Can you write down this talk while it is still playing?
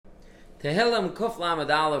Tehillim Kuf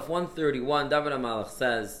Lamed Aleph 131, David HaMelech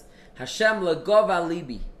says, Hashem legova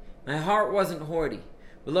libi, my heart wasn't hoardy.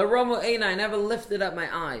 V'laromu eina, I never lifted up my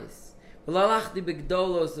eyes. V'lalachti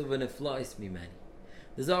b'gdolos u'v'neflois mimeni.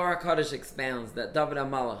 The Zohar HaKadosh expounds that David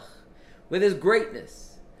HaMelech, with his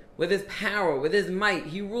greatness, with his power, with his might,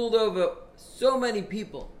 he ruled over so many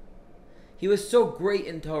people. He was so great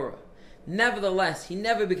in Torah. Nevertheless, he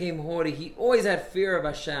never became haughty. He always had fear of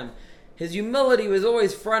Hashem. His humility was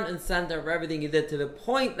always front and center of everything he did, to the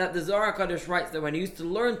point that the Zohar HaKadosh writes that when he used to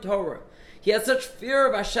learn Torah, he had such fear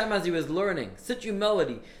of Hashem as he was learning, such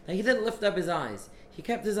humility, that he didn't lift up his eyes. He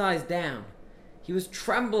kept his eyes down. He was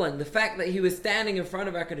trembling, the fact that he was standing in front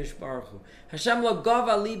of HaKadosh Baruch Hu. Hashem lo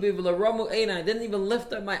gava libi v'laromu eina, I didn't even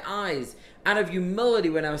lift up my eyes out of humility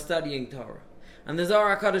when I was studying Torah. And the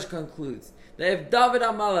Zohar HaKadosh concludes that if David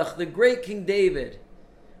HaMelech, the great King David,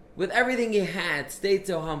 with everything he had, stayed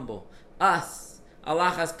so humble, us,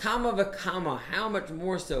 Alachas kama v'kama, how much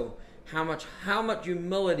more so, how much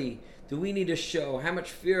humility do we need to show, how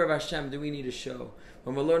much fear of Hashem do we need to show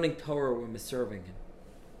when we're learning Torah, when we're serving Him.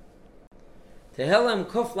 Tehillim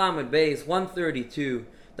Kuf Lamed Beis 132,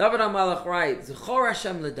 David HaMelech writes, Zechor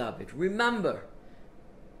Hashem leDavid, remember,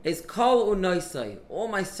 is kol unoisai, all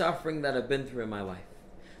my suffering that I've been through in my life.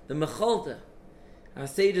 The Mechalta, our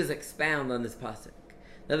sages expound on this pasuk.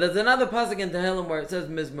 Now there's another pasuk in Tehillim where it says,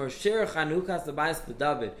 Mizmor Shir Chanukas L'Bayis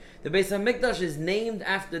LeDavid. The Beis HaMikdash is named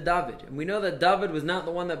after David. And we know that David was not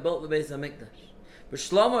the one that built the Beis HaMikdash. But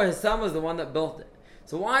Shlomo, his son, was the one that built it.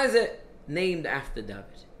 So why is it named after David?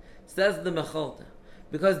 Says the Mechalta,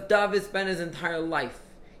 because David spent his entire life.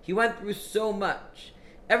 He went through so much.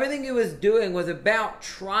 Everything he was doing was about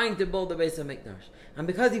trying to build the Beis HaMikdash. And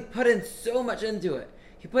because he put in so much into it,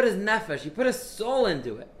 he put his nefesh, he put his soul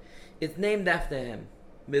into it, it's named after him.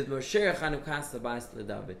 And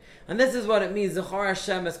this is what it means. Zechor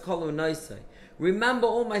Hashem es kol unoisai. Remember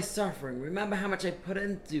all my suffering. Remember how much I put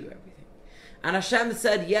into everything. And Hashem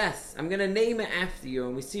said, yes, I'm going to name it after you.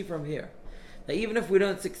 And we see from here that even if we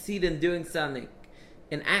don't succeed in doing something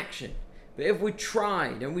in action, but if we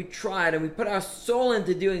tried and we put our soul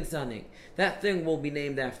into doing something, that thing will be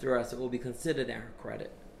named after us. It will be considered our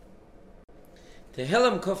credit.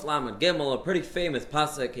 Tehillim Kuf Lamed Gimel, a pretty famous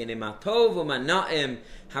pasuk in Imatov u'Manaim.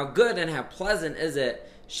 How good and how pleasant is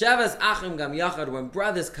it, Shavas Achim Gam Yachad, when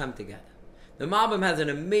brothers come together. The Malbim has an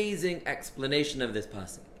amazing explanation of this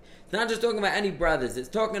pasuk. It's not just talking about any brothers, it's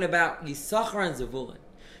talking about Yisachar and Zevulun.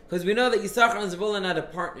 Because we know that Yisachar and Zevulun had a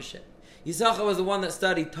partnership. Yisachar was the one that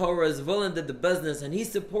studied Torah, Zevulun did the business, and he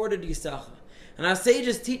supported Yisachar. And our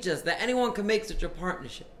sages teach us that anyone can make such a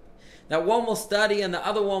partnership. That one will study and the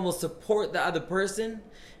other one will support the other person,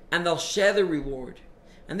 and they'll share the reward.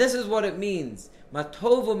 And this is what it means.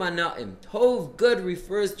 Matov u'Manaim. Tov, good,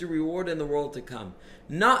 refers to reward in the world to come.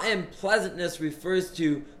 Na'im, pleasantness, refers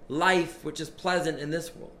to life, which is pleasant in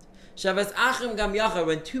this world. Shavas Achim Gam Yachad,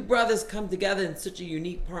 when two brothers come together in such a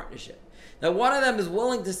unique partnership, that one of them is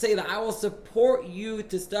willing to say that I will support you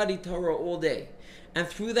to study Torah all day, and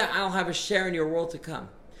through that I'll have a share in your world to come.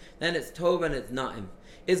 Then it's Tov and it's Na'im.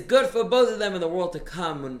 It's good for both of them in the world to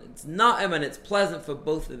come, and it's Na'im and it's pleasant for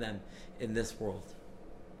both of them in this world.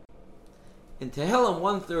 In Tehillim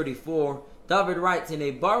 134, David writes, in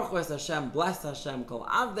a Baruch es Hashem, bless Hashem, kol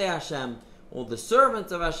avdei Hashem, all the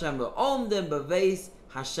servants of Hashem, the omdim beveis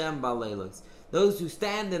Hashem baleilos, those who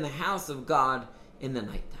stand in the house of God in the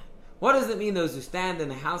nighttime. What does it mean, those who stand in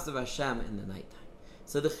the house of Hashem in the nighttime?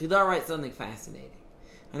 So the Chidar writes something fascinating.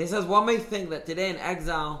 And he says, one may think that today in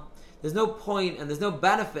exile, there's no point and there's no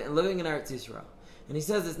benefit in living in Eretz Yisrael. And he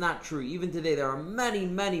says it's not true. Even today, there are many,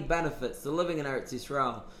 many benefits to living in Eretz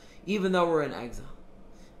Yisrael, even though we're in exile.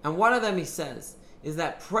 And one of them, he says, is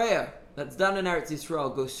that prayer that's done in Eretz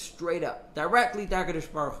Yisrael goes straight up, directly to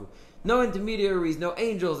HaKadosh Baruch Hu. No intermediaries, no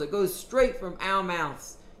angels. It goes straight from our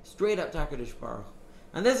mouths, straight up to HaKadosh Baruch Hu.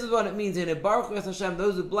 And this is what it means in a Baruch es Hashem,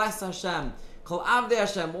 those who bless Hashem, Kol Avdei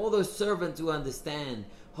Hashem, all those servants who understand,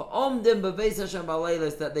 Ha'omdim beveis Hashem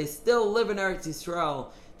baleilos, that they still live in Eretz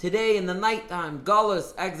Yisrael today in the nighttime.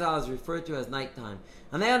 Galus, exile, is referred to as nighttime.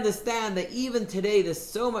 And they understand that even today there's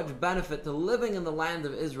so much benefit to living in the land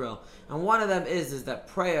of Israel. And one of them is that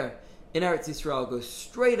prayer in Eretz Yisrael goes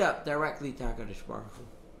straight up directly to HaKadosh Baruch Hu.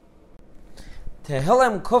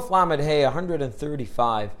 Tehillim Kuf Lamed Hey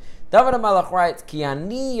 135. David HaMelech writes, Ki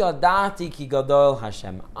ani yodati ki gadol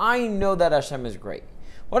Hashem. I know that Hashem is great.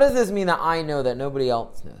 What does this mean that I know that nobody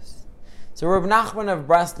else knows? So Reb Nachman of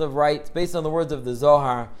Breslov writes, based on the words of the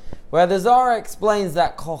Zohar, where the Zohar explains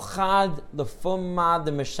that Kol Chad L'fumma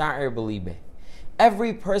de Mesha'ir B'libe.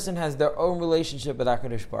 Every person has their own relationship with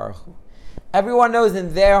HaKadosh Baruch Hu. Everyone knows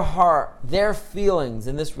in their heart, their feelings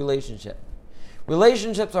in this relationship.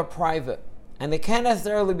 Relationships are private, and they can't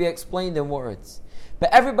necessarily be explained in words.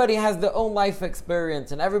 But everybody has their own life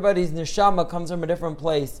experience, and everybody's neshama comes from a different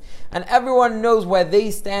place. And everyone knows where they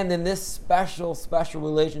stand in this special, special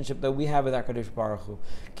relationship that we have with HaKadosh Baruch Hu.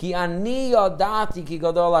 Ki ani yadati ki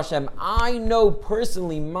gadol Hashem. I know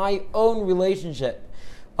personally my own relationship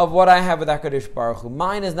of what I have with HaKadosh Baruch Hu.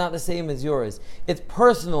 Mine is not the same as yours. It's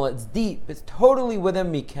personal, it's deep, it's totally within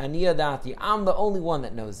me. Ki ani yadati. I'm the only one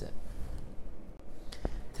that knows it.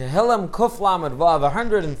 Tehillim Kuf Lamed Vav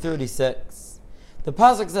 136. The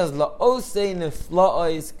pasuk says, "La'osei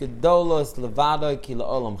nifla'os gedolos levado ki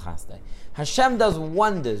la'olam chasdei." Hashem does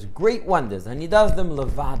wonders, great wonders, and He does them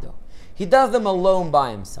levado. He does them alone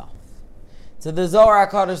by Himself. So the Zohar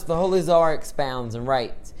HaKadosh, the Holy Zohar, expounds and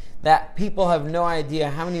writes that people have no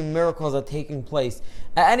idea how many miracles are taking place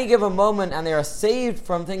at any given moment, and they are saved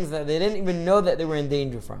from things that they didn't even know that they were in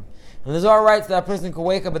danger from. And the Zohar writes that a person could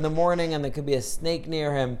wake up in the morning and there could be a snake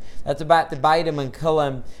near him that's about to bite him and kill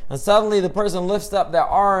him. And suddenly the person lifts up their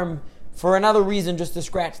arm for another reason, just to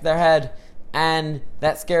scratch their head, and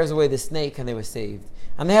that scares away the snake and they were saved.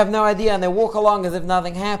 And they have no idea, and they walk along as if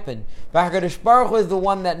nothing happened. But HaKadosh Baruch Hu is the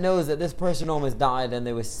one that knows that this person almost died and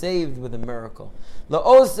they were saved with a miracle.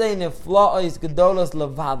 Hashem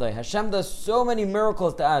does so many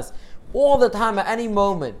miracles to us all the time at any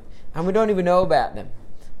moment, and we don't even know about them.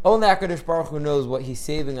 Only HaKadosh Baruch Hu knows what He's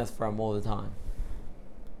saving us from all the time.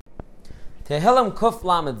 Tehillim Kuf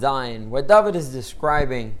Lamed Zayin, where David is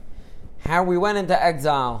describing how we went into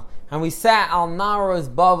exile and we sat al Naros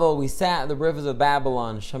Bavel, we sat at the rivers of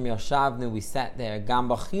Babylon, Shem Yashavnu, we sat there, Gam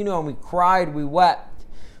Bachinu, and we cried, we wept.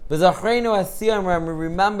 B'zachrenu Asiyam, and we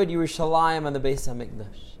remembered Yerushalayim and the Beis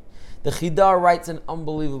HaMikdash. The Chidar writes an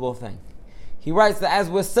unbelievable thing. He writes that as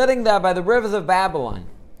we're sitting there by the rivers of Babylon,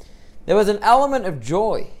 there was an element of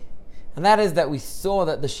joy, and that is that we saw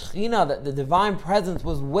that the Shekhinah, that the divine presence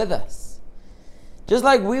was with us. Just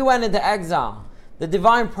like we went into exile, the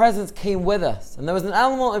divine presence came with us, and there was an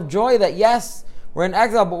element of joy that yes, we're in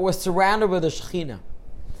exile, but we're surrounded with the Shekhinah.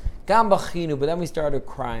 Gam bachinu, but then we started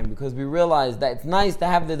crying because we realized that it's nice to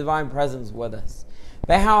have the divine presence with us.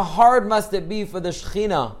 But how hard must it be for the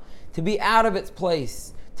Shekhinah to be out of its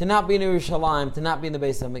place, to not be in Yerushalayim, to not be in the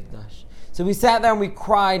Beis HaMikdash. So we sat there and we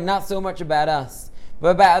cried, not so much about us, but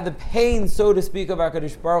about the pain, so to speak, of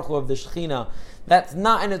HaKadosh Baruch Hu, of the Shekhinah, that's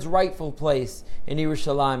not in its rightful place in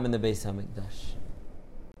Yerushalayim and the Beis HaMikdash.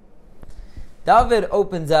 David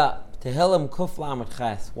opens up Tehillim Kuf Lamed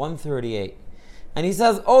Ches 138, and he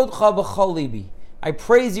says, Odcha b'chol libi, I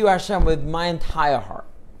praise you, Hashem, with my entire heart.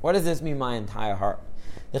 What does this mean, my entire heart?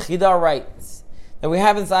 The Chidar writes that we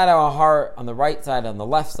have inside our heart, on the right side, on the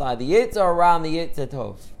left side, the Yetzer Hara and the Yetzer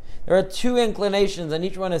Tov. There are two inclinations, and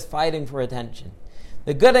each one is fighting for attention.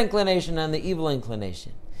 The good inclination and the evil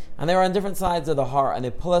inclination. And they're on different sides of the heart, and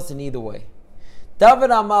they pull us in either way.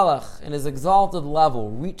 David HaMelech, in his exalted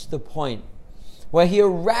level, reached the point where he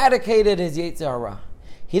eradicated his Yetzer Hara.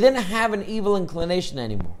 He didn't have an evil inclination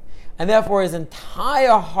anymore. And therefore his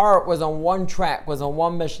entire heart was on one track, was on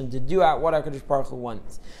one mission, to do out what HaKadosh Baruch Hu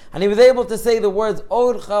wants. And he was able to say the words,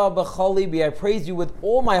 Odcha b'chol libi, I praise you with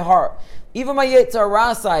all my heart. Even my Yetzer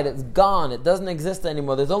Hara side, it's gone. It doesn't exist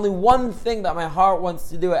anymore. There's only one thing that my heart wants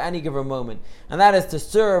to do at any given moment, and that is to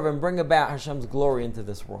serve and bring about Hashem's glory into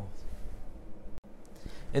this world.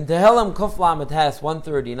 In Tehillim Kuf Lamed Ches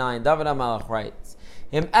 139, David HaMelech writes,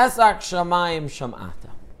 Im esak shamayim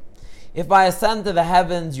sham'ata. If I ascend to the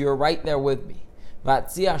heavens, you're right there with me.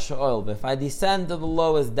 V'atziyah sha'ol. If I descend to the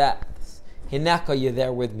lowest depths, hineka, you're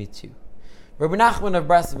there with me too. Rabbi Nachman of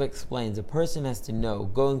Breslov explains, a person has to know,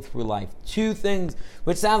 going through life, two things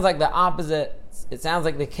which sounds like the opposites. It sounds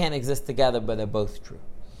like they can't exist together, but they're both true.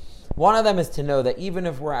 One of them is to know that even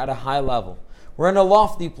if we're at a high level, we're in a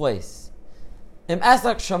lofty place. Im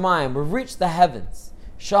esak shamayim, we've reached the heavens.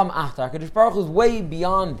 Sham achtar, HaKadosh Baruch Hu is way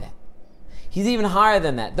beyond that. He's even higher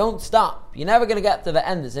than that. Don't stop. You're never going to get to the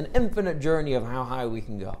end. It's an infinite journey of how high we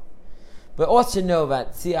can go. But also know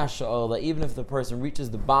that that even if the person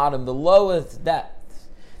reaches the bottom, the lowest depths,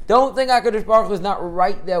 don't think HaKadosh Baruch Hu is not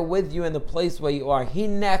right there with you in the place where you are.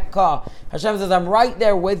 Hineka. Hashem says, I'm right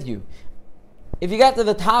there with you. If you get to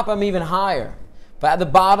the top, I'm even higher. But at the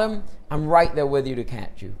bottom, I'm right there with you to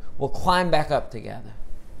catch you. We'll climb back up together.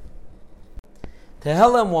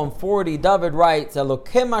 Tehillim 140, David writes,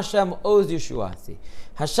 Elokim Hashem oz yeshuasi.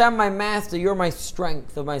 Hashem, my master, you're my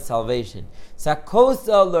strength of my salvation.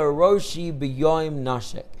 Sakosa leroshi b'yoim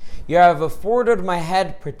nashek. You have afforded my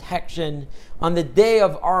head protection on the day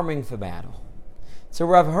of arming for battle. So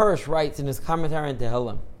Rav Hirsch writes in his commentary on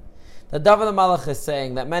Tehillim that David HaMelech is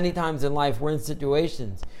saying that many times in life we're in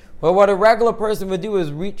situations where what a regular person would do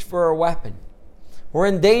is reach for a weapon. We're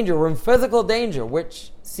in danger, we're in physical danger,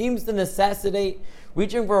 which seems to necessitate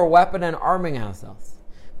reaching for a weapon and arming ourselves.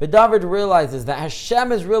 But David realizes that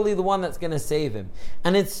Hashem is really the one that's going to save him.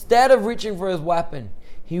 And instead of reaching for his weapon,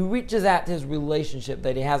 he reaches out to his relationship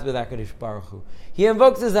that he has with HaKadosh Baruch Hu. He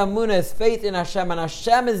invokes his amunah, his faith in Hashem, and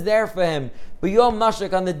Hashem is there for him. But Yom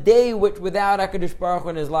Nashik, on the day which without HaKadosh Baruch Hu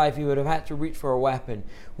in his life, he would have had to reach for a weapon.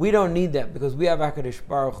 We don't need that because we have HaKadosh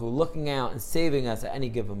Baruch Hu looking out and saving us at any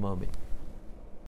given moment.